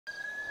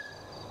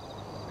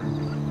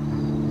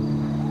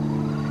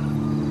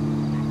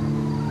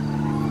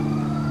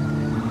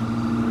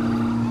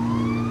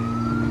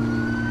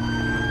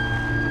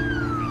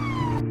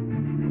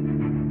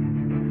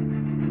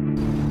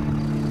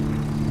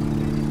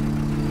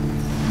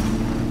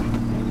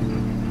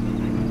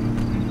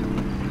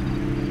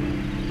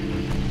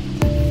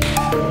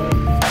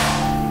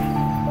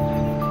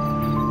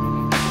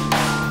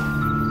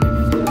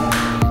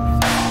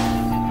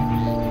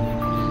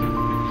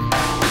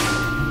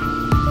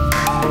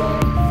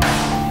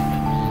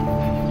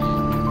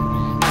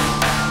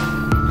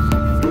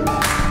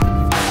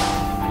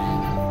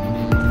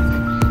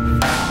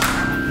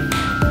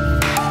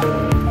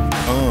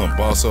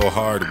Ball so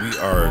hard, we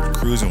are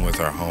cruising with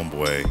our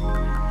homeboy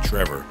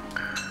Trevor.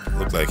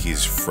 Looked like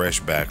he's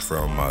fresh back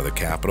from the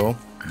Capitol.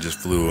 Just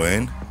flew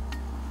in.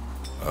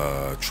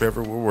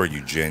 Trevor, where were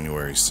you?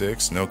 January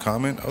 6th. No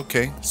comment?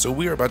 Okay, so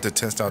we are about to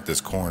test out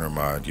this Coroner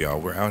mod, y'all.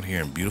 We're out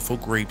here in beautiful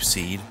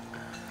Grapeseed,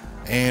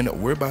 and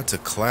we're about to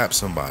clap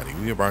somebody.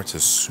 We're about to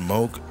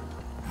smoke,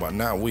 well,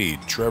 not weed.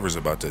 Trevor's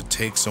about to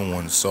take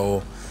someone's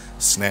soul,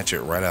 snatch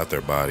it right out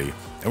their body,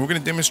 and we're going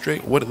to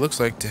demonstrate what it looks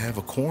like to have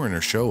a coroner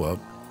show up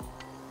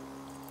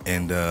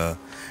and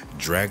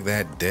drag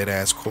that dead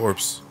ass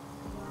corpse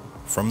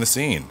from the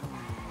scene,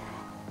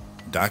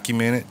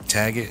 document it,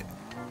 tag it,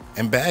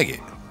 and bag it.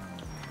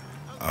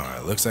 All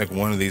right, looks like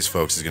one of these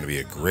folks is going to be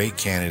a great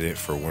candidate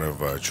for one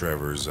of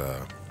Trevor's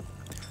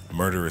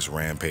murderous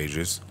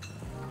rampages.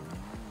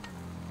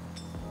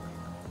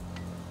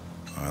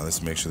 All right,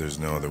 let's make sure there's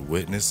no other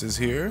witnesses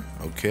here.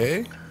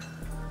 Okay.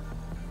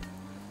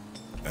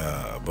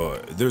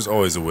 But there's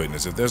always a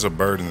witness. If there's a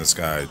bird in the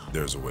sky,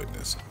 there's a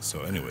witness.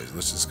 So anyways,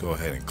 let's just go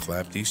ahead and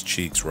clap these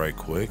cheeks right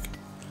quick.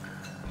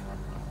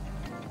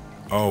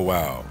 Oh,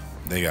 wow.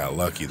 They got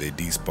lucky. They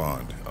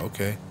despawned.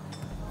 Okay.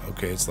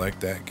 Okay, it's like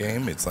that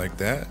game. It's like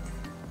that.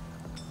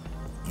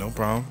 No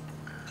problem.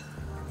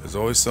 There's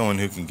always someone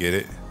who can get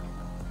it.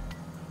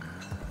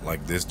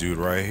 Like this dude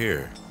right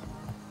here.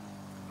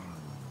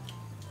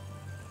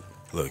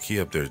 Look, he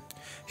up there.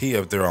 He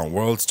up there on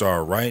World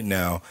Star right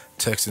now,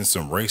 texting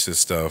some racist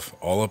stuff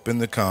all up in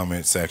the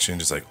comment section,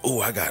 just like, oh,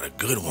 I got a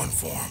good one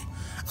for him.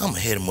 I'm gonna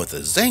hit him with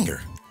a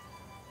zinger.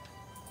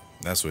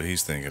 That's what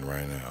he's thinking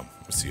right now.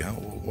 Let's see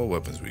what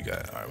weapons we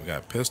got. All right, we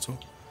got a pistol.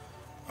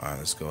 All right,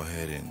 let's go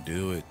ahead and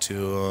do it to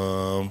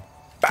him.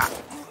 Bop.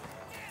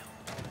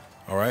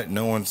 All right,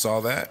 no one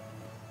saw that.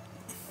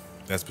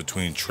 That's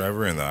between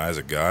Trevor and the eyes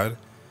of God.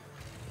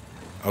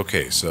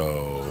 Okay,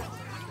 so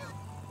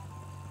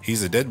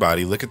he's a dead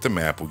body. Look at the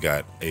map. We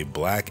got a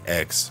black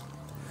X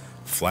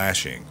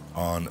flashing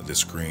on the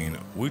screen.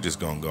 We're just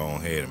gonna go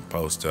ahead and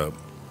post up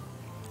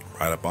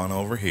right up on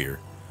over here.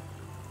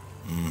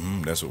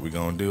 That's what we're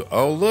gonna do.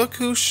 Oh, look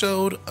who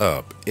showed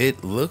up.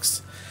 It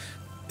looks,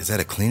 is that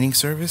a cleaning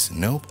service?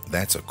 Nope,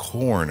 that's a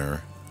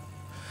coroner.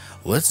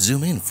 Let's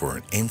zoom in for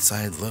an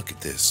inside look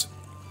at this.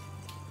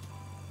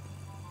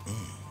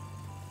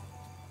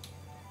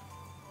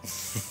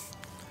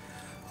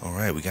 All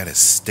right, we got a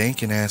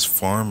stinking ass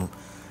farm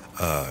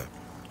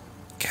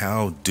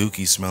cow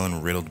dookie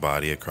smelling riddled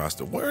body across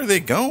the, where are they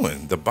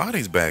going? The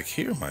body's back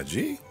here, my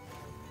G.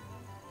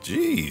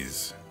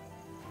 Jeez.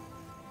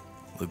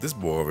 Look, this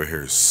boy over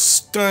here is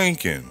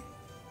stinking.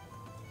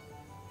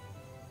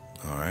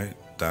 All right,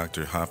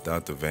 doctor hopped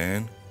out the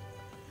van.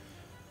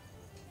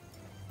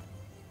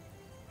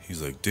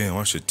 He's like, damn,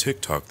 I should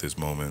TikTok this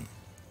moment.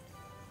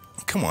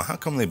 Come on, how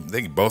come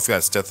they both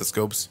got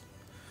stethoscopes?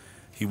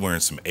 He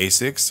wearing some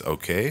Asics,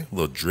 okay.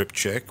 Little drip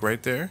check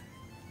right there.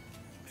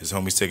 His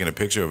homie's taking a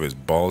picture of his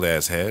bald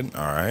ass head.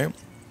 All right.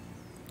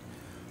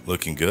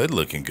 Looking good,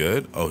 looking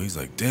good. Oh, he's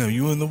like, damn,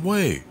 you in the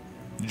way.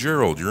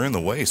 Gerald, you're in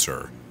the way,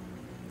 sir.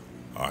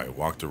 All right,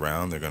 walked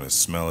around. They're going to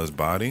smell his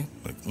body.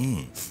 Like,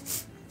 you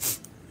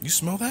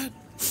smell that?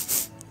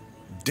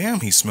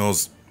 Damn, he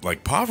smells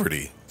like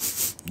poverty.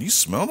 You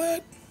smell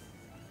that?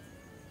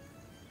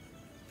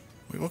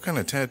 Wait, what kind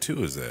of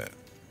tattoo is that?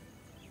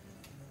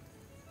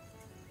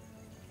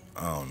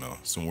 I don't know.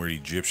 Some weird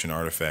Egyptian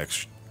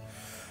artifacts.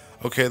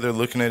 Okay, they're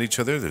looking at each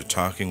other. They're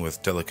talking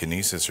with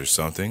telekinesis or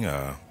something.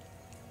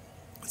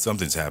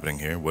 Something's happening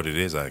here. What it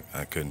is, I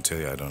couldn't tell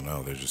you. I don't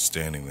know. They're just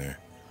standing there.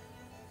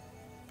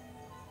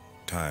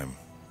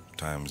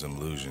 Time's an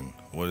illusion.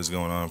 What is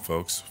going on,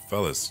 folks?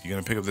 Fellas, you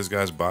gonna pick up this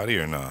guy's body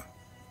or not?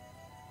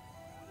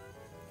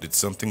 Did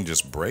something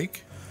just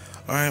break?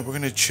 All right, we're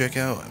gonna check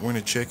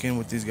in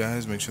with these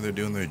guys, make sure they're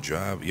doing their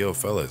job. Yo,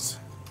 fellas,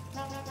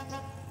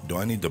 do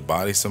I need to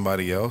body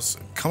somebody else?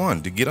 Come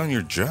on, to get on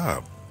your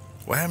job.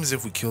 What happens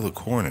if we kill the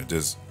coroner?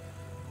 Does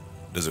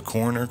a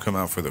coroner come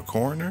out for the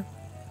coroner?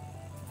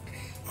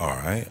 All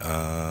right,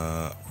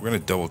 we're gonna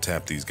double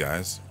tap these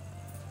guys.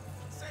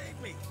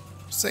 Save me!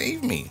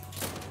 Save me!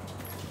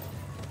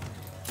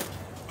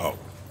 Oh,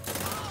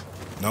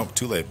 nope,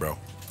 too late, bro.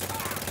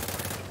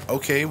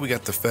 Okay, we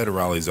got the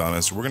federales on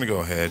us. We're gonna go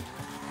ahead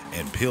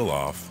and peel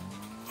off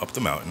up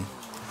the mountain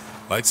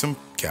like some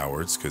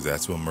cowards, because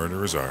that's what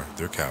murderers are.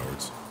 They're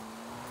cowards.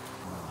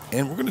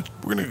 And we're gonna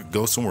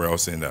go somewhere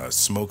else and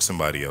smoke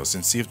somebody else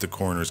and see if the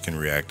coroners can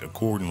react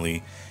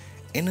accordingly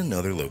in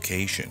another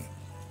location.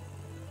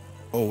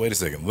 Oh, wait a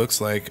second. Looks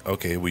like,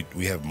 okay,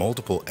 we have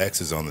multiple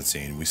X's on the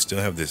scene. We still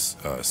have this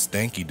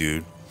stanky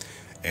dude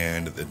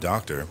and the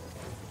doctor.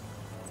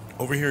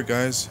 Over here,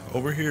 guys.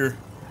 Over here.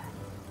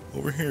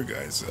 Over here,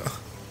 guys.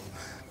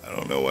 I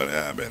don't know what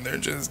happened. They're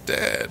just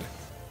dead.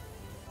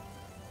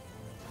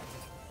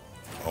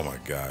 Oh my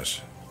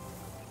gosh.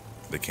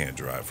 They can't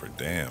drive for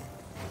damn.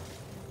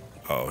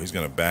 Oh, he's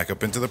gonna back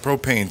up into the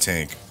propane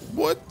tank.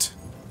 What?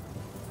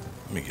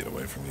 Let me get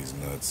away from these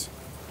nuts.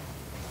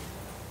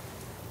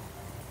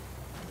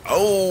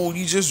 Oh,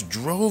 he just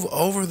drove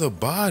over the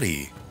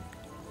body.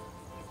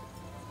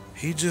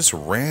 He just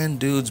ran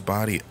dude's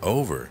body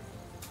over.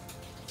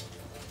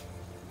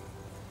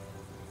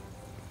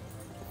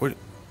 What?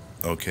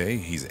 Okay,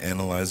 he's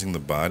analyzing the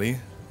body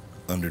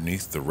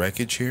underneath the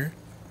wreckage here.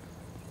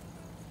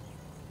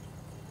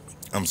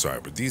 I'm sorry,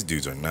 but these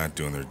dudes are not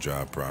doing their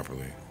job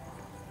properly.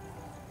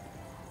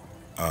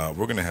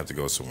 We're gonna have to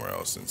go somewhere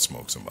else and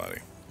smoke somebody.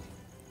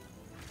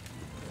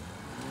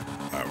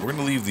 Alright, we're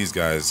gonna leave these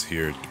guys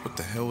here. What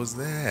the hell was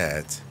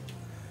that?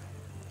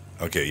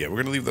 Okay, yeah, we're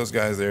gonna leave those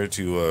guys there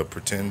to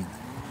pretend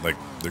like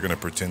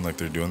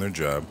they're doing their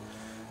job.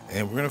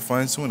 And we're gonna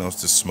find someone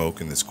else to smoke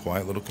in this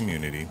quiet little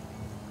community.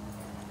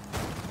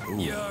 Ooh.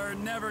 You're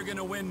never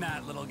gonna win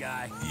that, little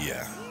guy.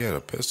 Yeah, he had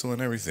a pistol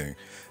and everything.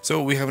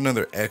 So we have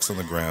another X on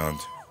the ground.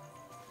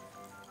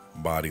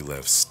 Body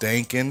left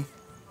stankin'.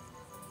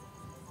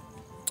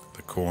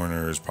 The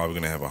coroner is probably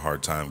gonna have a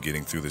hard time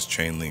getting through this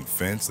chain link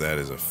fence. That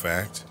is a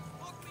fact.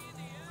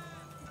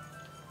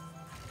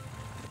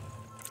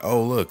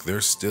 Oh, look,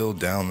 they're still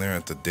down there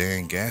at the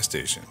dang gas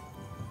station.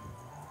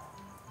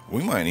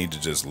 We might need to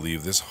just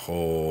leave this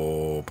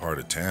whole part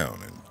of town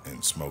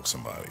and smoke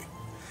somebody.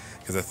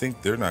 Because I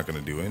think they're not going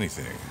to do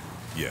anything.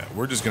 Yeah,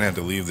 we're just going to have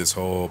to leave this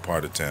whole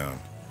part of town.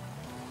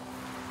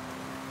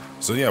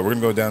 So yeah, we're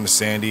going to go down to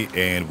Sandy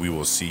and we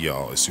will see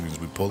y'all as soon as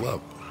we pull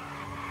up.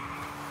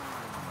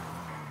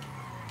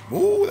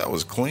 Ooh, that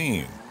was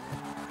clean.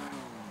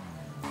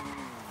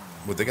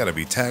 But they got to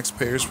be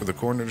taxpayers for the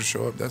coroner to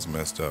show up? That's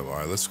messed up. All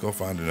right, let's go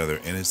find another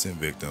innocent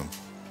victim.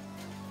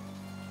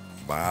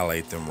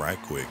 Violate them right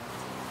quick.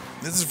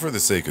 This is for the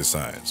sake of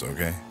science,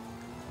 okay?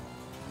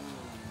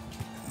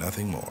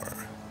 Nothing more.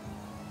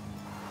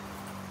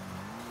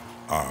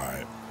 All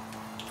right.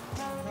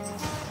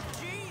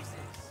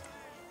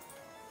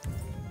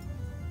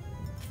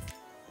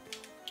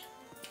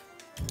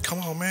 Come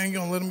on, man. You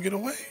gonna let him get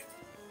away?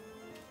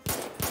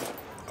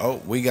 Oh,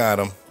 we got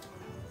him.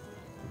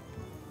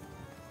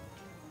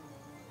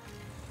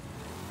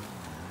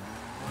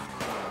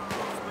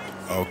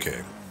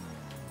 Okay.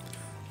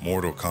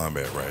 Mortal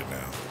Kombat right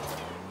now.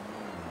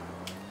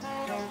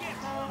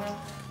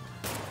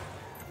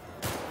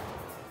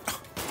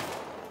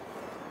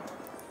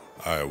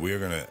 Alright, we are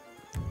gonna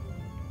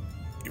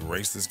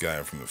erase this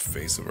guy from the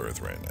face of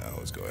Earth right now.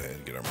 Let's go ahead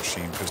and get our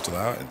machine pistol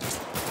out and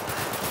just...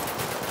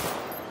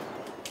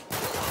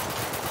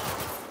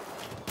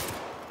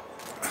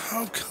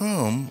 How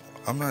come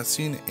I'm not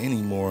seeing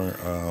any more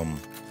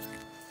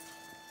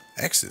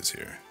X's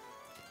here?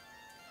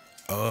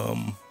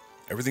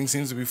 Everything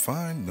seems to be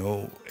fine.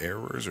 No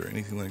errors or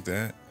anything like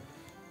that.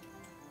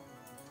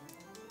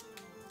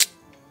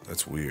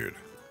 That's weird.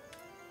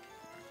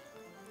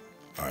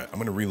 Alright, I'm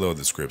gonna reload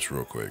the scripts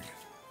real quick.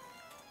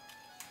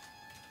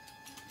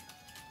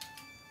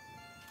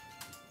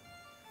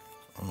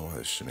 I don't know why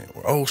this shit ain't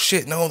working. Oh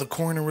shit, no, the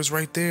coroner was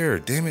right there.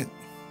 Damn it.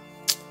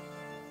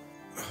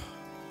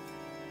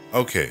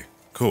 Okay,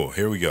 cool.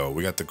 Here we go.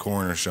 We got the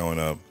coroner showing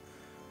up.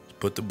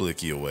 Put the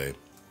blicky away.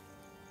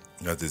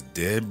 Got this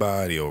dead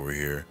body over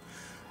here,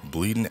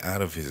 bleeding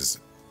out of his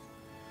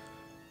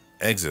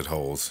exit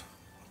holes.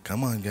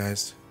 Come on,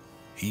 guys.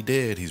 He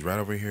did. He's right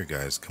over here,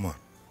 guys. Come on.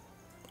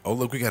 Oh,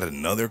 look, we got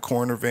another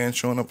coroner van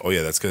showing up. Oh,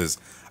 yeah, that's because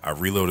I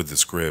reloaded the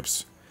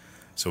scripts.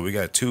 So we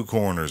got two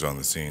coroners on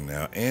the scene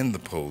now and the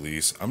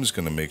police. I'm just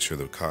going to make sure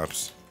the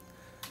cops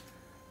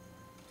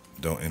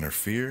don't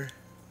interfere.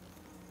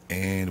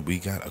 And we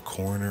got a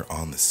coroner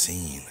on the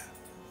scene.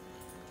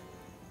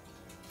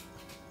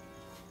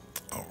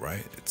 All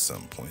right, at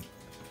some point.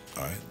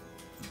 All right,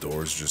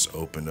 doors just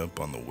opened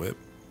up on the whip.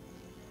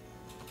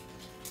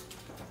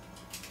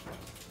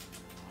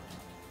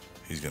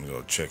 He's gonna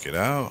go check it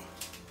out.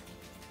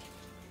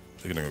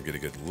 They're gonna go get a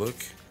good look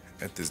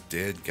at this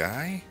dead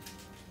guy.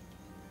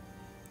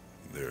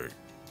 They're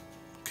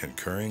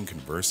concurring,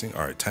 conversing.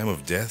 All right, time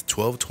of death,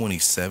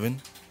 12/27,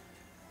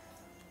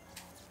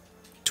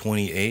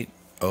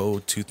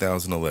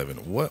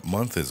 28/0/2011. What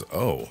month is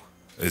O?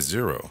 Is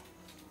 0.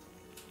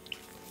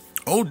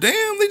 Oh,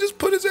 damn, they just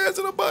put his ass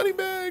in a body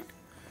bag.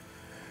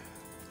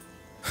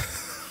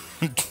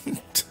 And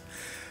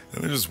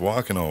they're just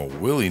walking all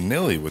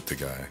willy-nilly with the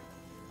guy.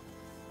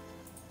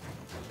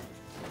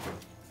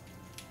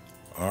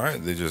 All right,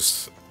 they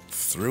just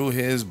threw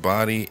his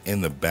body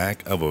in the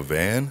back of a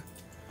van,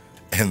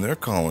 and they're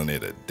calling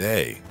it a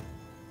day.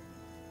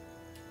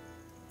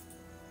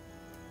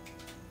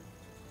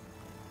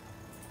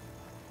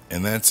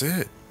 And that's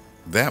it.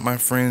 That, my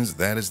friends,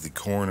 that is the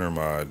Coroner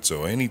mod.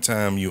 So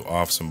anytime you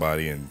off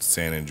somebody in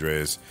San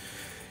Andreas,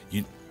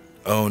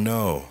 oh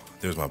no,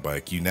 there's my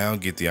bike. You now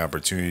get the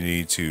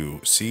opportunity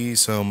to see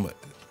some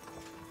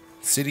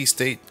city,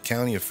 state,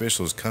 county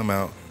officials come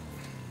out,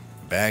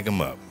 bag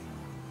them up.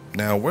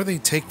 Now, where they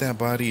take that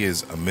body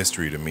is a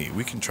mystery to me.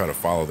 We can try to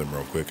follow them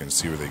real quick and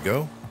see where they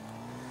go.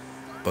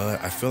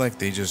 But I feel like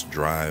they just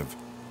drive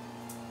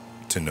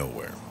to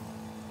nowhere.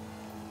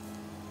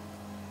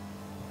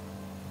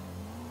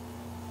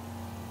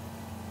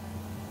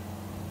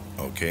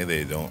 Okay,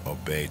 they don't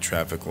obey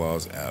traffic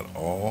laws at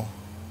all.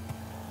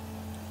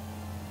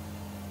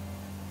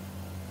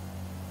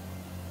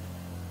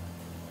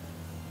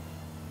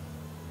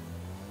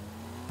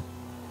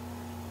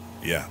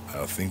 Yeah,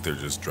 I think they're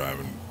just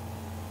driving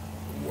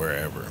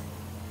wherever.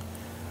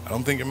 I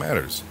don't think it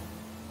matters.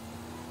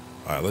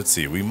 All right, let's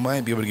see. We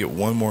might be able to get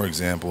one more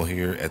example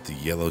here at the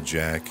Yellow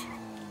Jack.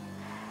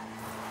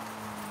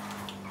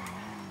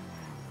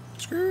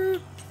 Screw.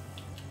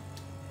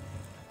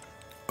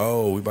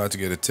 Oh, we about to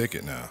get a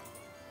ticket now.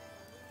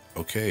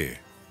 Okay,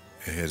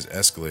 it has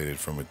escalated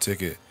from a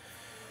ticket.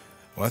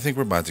 Well, I think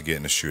we're about to get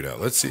in a shootout.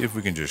 Let's see if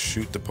we can just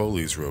shoot the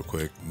police real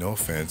quick. No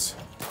offense.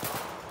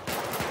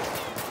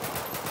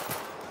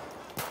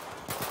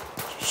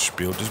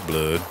 Spilled his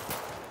blood.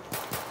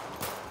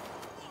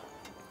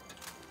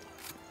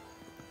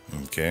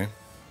 Okay.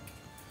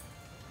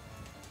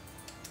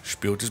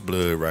 Spilled his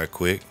blood right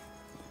quick.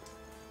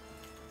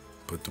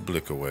 Put the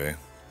blick away.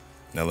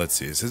 Now let's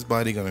see. Is his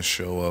body gonna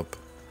show up?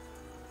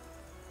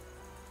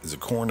 Is the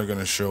coroner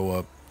gonna show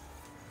up?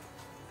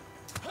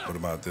 What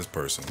about this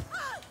person?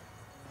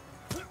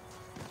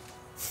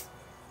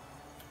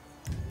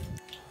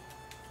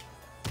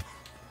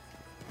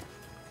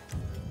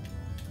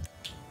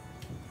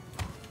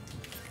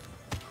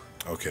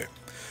 Okay.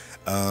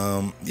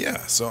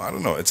 Yeah, so I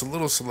don't know. It's a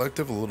little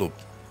selective, a little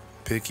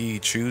picky,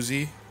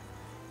 choosy,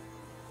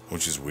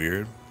 which is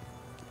weird.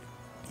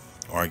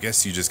 Or I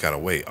guess you just gotta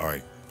wait. All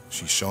right,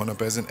 she's showing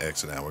up as an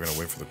exit now. We're gonna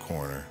wait for the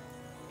coroner.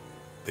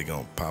 They're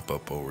gonna pop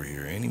up over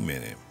here any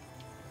minute.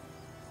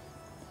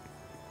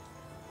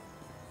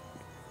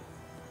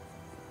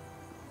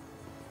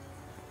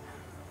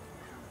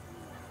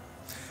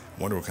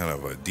 I wonder what kind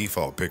of a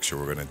default picture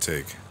we're gonna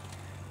take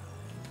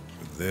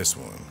with this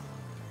one.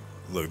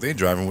 Look, they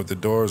driving with the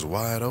doors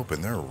wide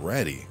open. They're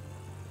ready.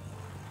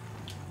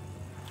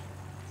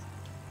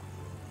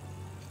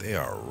 They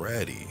are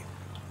ready.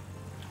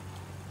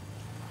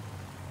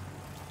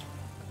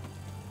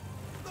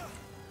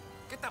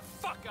 Get the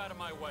fuck out of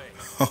my way.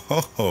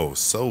 Oh,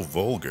 so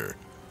vulgar.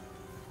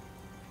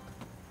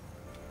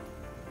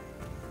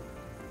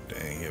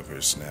 Dang, he up here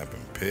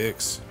snapping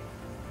pics.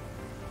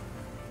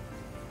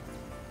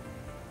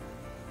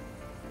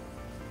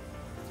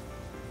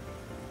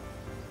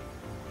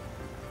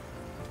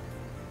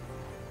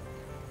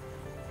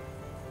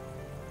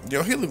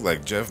 Yo, he looked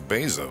like Jeff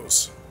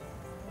Bezos.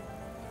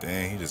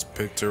 Dang, he just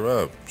picked her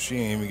up. She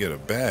ain't even get a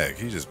bag.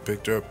 He just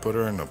picked her up, put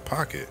her in the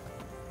pocket.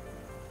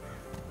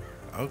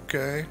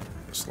 Okay,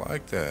 it's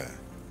like that.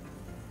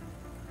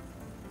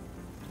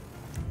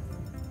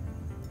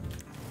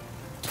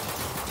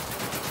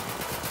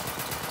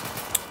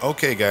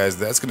 Okay, guys,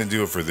 that's going to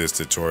do it for this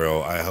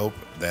tutorial. I hope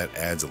that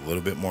adds a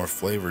little bit more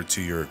flavor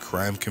to your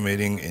crime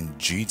committing in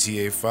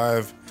GTA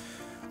 5.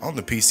 On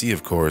the PC,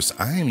 of course,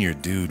 I am your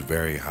dude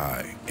very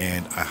high,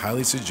 and I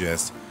highly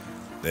suggest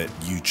that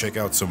you check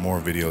out some more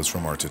videos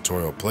from our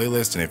tutorial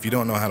playlist. And if you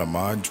don't know how to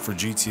mod for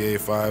GTA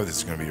 5, this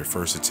is going to be your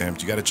first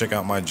attempt, you got to check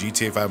out my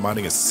GTA 5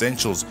 modding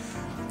essentials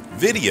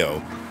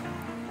video.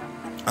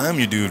 I'm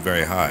your dude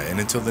very high, and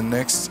until the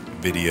next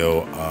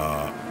video,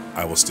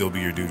 I will still be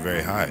your dude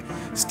very high.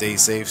 Stay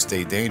safe,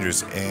 stay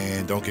dangerous,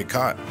 and don't get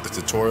caught. The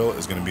tutorial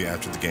is going to be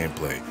after the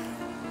gameplay.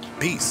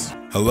 Peace.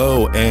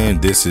 Hello,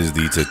 and this is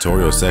the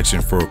tutorial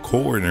section for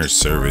Coroner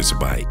Service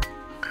by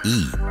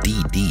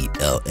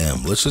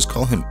Eddlm. Let's just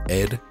call him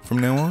Ed from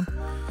now on.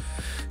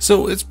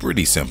 So it's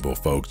pretty simple,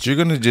 folks. You're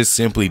going to just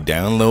simply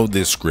download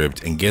this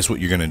script, and guess what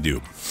you're going to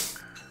do?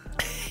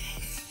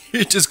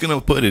 You're just going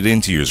to put it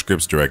into your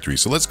scripts directory.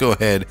 So let's go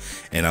ahead,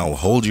 and I'll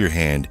hold your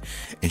hand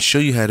and show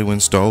you how to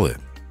install it.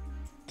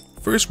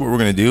 First, what we're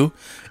going to do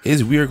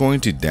is we are going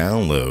to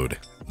download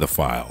the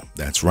file.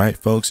 That's right,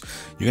 folks.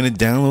 You're going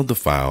to download the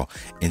file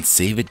and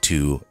save it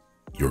to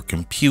your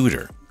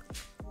computer.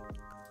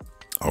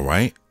 All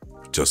right,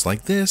 just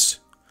like this.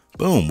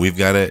 Boom, we've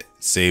got it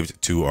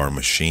saved to our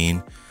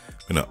machine.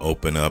 I'm going to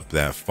open up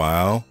that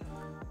file,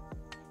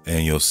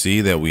 and you'll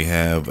see that we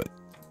have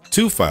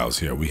two files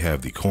here. We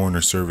have the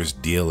Coroner Service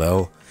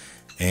DLL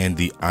and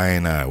the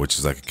INI, which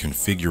is like a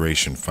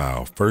configuration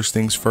file. First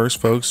things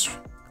first, folks,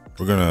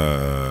 we're going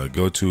to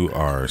go to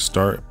our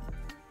start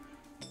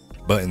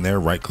button there,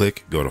 right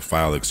click, go to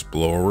File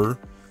Explorer,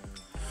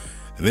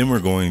 and then we're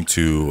going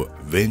to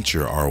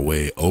venture our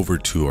way over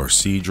to our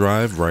C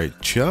drive, right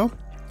here.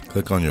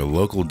 Click on your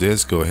local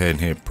disk, go ahead and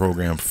hit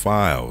Program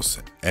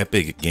Files.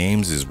 Epic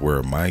Games is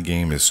where my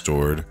game is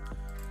stored.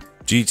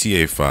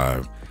 GTA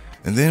 5.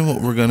 And then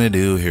what we're gonna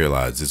do here,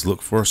 lads, is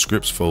look for a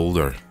scripts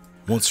folder.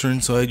 Once you're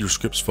inside your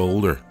scripts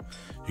folder,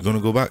 you're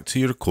gonna go back to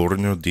your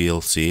Coroner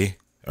DLC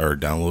or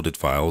downloaded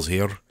files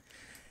here.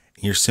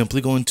 You're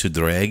simply going to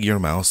drag your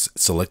mouse,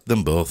 select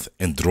them both,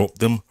 and drop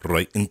them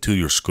right into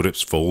your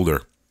scripts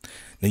folder.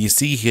 Now you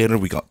see here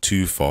we got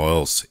two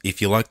files.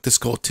 If you like the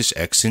Scottish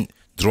accent,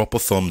 drop a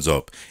thumbs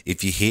up.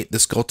 If you hate the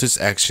Scottish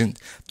accent,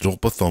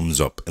 drop a thumbs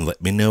up and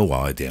let me know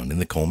why down in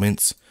the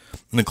comments. I'm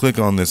gonna click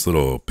on this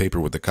little paper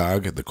with the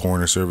cog, the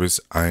Coroner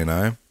service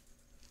INI.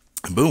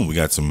 And boom, we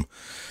got some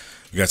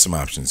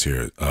options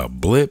here.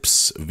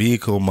 Blips,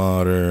 vehicle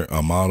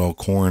model,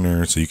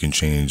 Coroner, so you can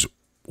change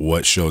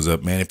what shows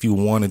up. Man, if you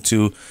wanted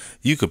to,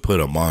 you could put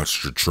a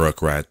monster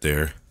truck right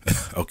there.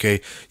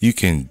 Okay, you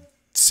can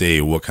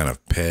say what kind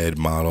of ped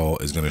model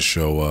is going to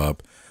show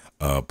up.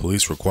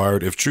 Police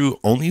required. If true,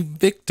 only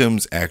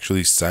victims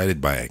actually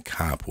cited by a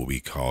cop will be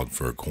called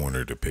for a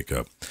coroner to pick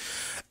up.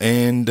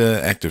 And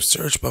active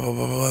search, blah, blah,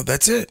 blah, blah.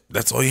 That's it.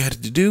 That's all you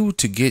had to do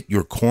to get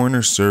your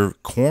coroner service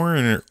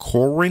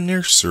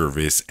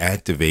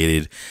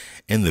activated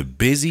in the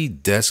busy,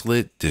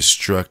 desolate,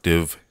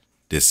 destructive,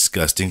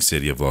 disgusting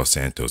city of Los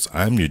Santos.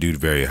 I'm your dude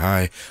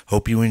V3ry H.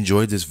 Hope you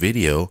enjoyed this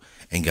video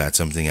and got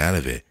something out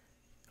of it.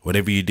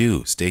 Whatever you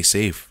do, stay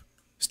safe,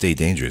 stay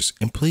dangerous,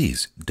 and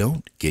please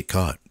don't get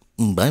caught.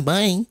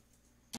 Bye-bye.